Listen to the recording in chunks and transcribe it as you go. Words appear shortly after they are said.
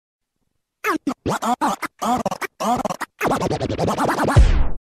Ang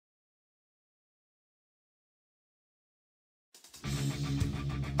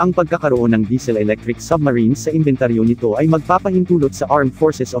pagkakaroon ng diesel-electric submarines sa imbentaryo nito ay magpapahintulot sa Armed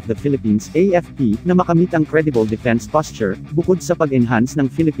Forces of the Philippines (AFP) na makamit ang credible defense posture, bukod sa pag-enhance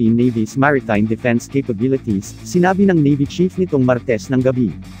ng Philippine Navy's maritime defense capabilities, sinabi ng Navy Chief nitong Martes ng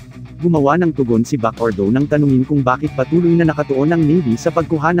gabi. Gumawa ng tugon si Rodrigo nang tanungin kung bakit patuloy na nakatuon ang Navy sa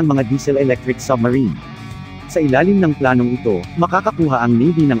pagkuha ng mga diesel-electric submarine. Sa ilalim ng planong ito, makakakuha ang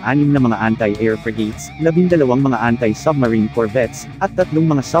Navy ng 6 na mga anti-air frigates, 12 mga anti-submarine corvettes, at 3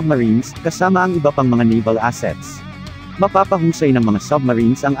 mga submarines, kasama ang iba pang mga naval assets. Mapapahusay ng mga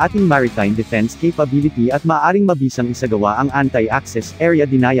submarines ang ating maritime defense capability at maaaring mabisang isagawa ang anti-access, area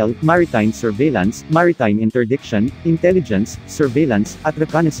denial, maritime surveillance, maritime interdiction, intelligence, surveillance, at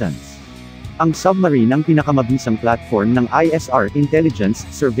reconnaissance. Ang submarine ang pinakamabisang platform ng ISR, intelligence,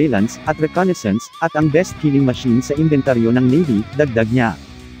 surveillance, at reconnaissance, at ang best killing machine sa inventaryo ng Navy, dagdag niya.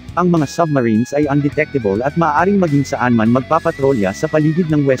 Ang mga submarines ay undetectable at maaaring maging saan man magpapatrolya sa paligid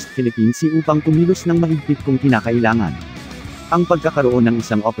ng West Philippine Sea upang kumilos ng mahigpit kung kinakailangan. Ang pagkakaroon ng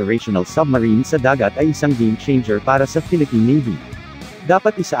isang operational submarine sa dagat ay isang game changer para sa Philippine Navy.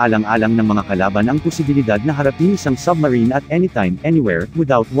 Dapat isaalang-alang ng mga kalaban ang posibilidad na harapin isang submarine at anytime, anywhere,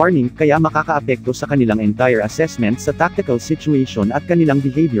 without warning, kaya makakaapekto sa kanilang entire assessment sa tactical situation at kanilang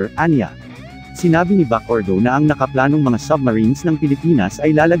behavior, anya. Sinabi ni Rodrigo na ang nakaplanong mga submarines ng Pilipinas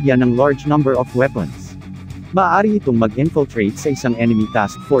ay lalagyan ng large number of weapons. Maaari itong mag-infiltrate sa isang enemy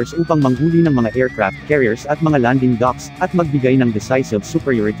task force upang manghuli ng mga aircraft carriers at mga landing docks, at magbigay ng decisive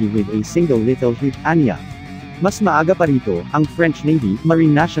superiority with a single lethal hit, anya. Mas maaga pa rito, ang French Navy,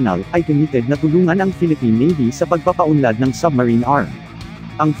 Marine National, ay committed na tulungan ang Philippine Navy sa pagpapaunlad ng submarine arm.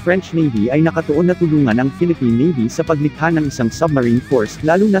 Ang French Navy ay nakatuon na tulungan ang Philippine Navy sa paglikha ng isang submarine force,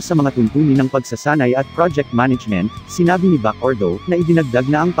 lalo na sa mga tuntunin ng pagsasanay at project management, sinabi ni Rodrigo, na idinagdag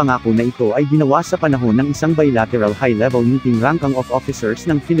na ang pangako na ito ay ginawa sa panahon ng isang bilateral high-level meeting ranking of officers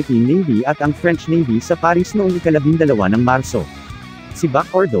ng Philippine Navy at ang French Navy sa Paris noong 12 ng Marso. Si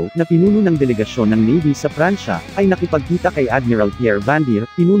Rodrigo, na pinuno ng delegasyon ng Navy sa Pransya, ay nakipagkita kay Admiral Pierre Vandier,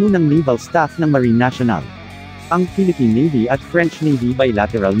 pinuno ng Naval Staff ng Marine National. Ang Philippine Navy at French Navy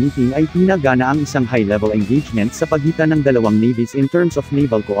bilateral meeting ay pinagana ang isang high-level engagement sa pagitan ng dalawang navies in terms of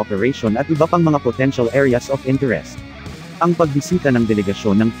naval cooperation at iba pang mga potential areas of interest. Ang pagbisita ng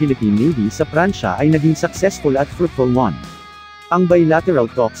delegasyon ng Philippine Navy sa Pransya ay naging successful at fruitful one. Ang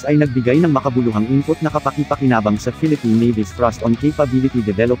bilateral talks ay nagbigay ng makabuluhang input na kapakipakinabang sa Philippine Navy's thrust on capability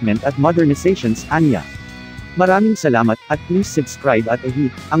development at modernizations, anya. Maraming salamat, at please subscribe at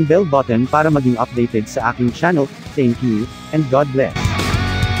hit ang bell button para maging updated sa aking channel. Thank you, and God bless.